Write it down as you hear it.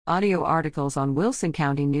Audio articles on Wilson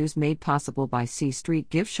County News made possible by C Street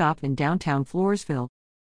Gift Shop in downtown Floresville.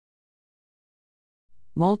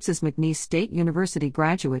 Moltz is McNeese State University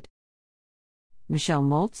graduate. Michelle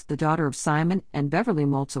Moltz, the daughter of Simon and Beverly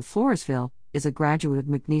Moltz of Floresville, is a graduate of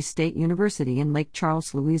McNeese State University in Lake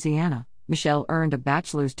Charles, Louisiana. Michelle earned a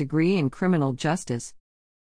bachelor's degree in criminal justice.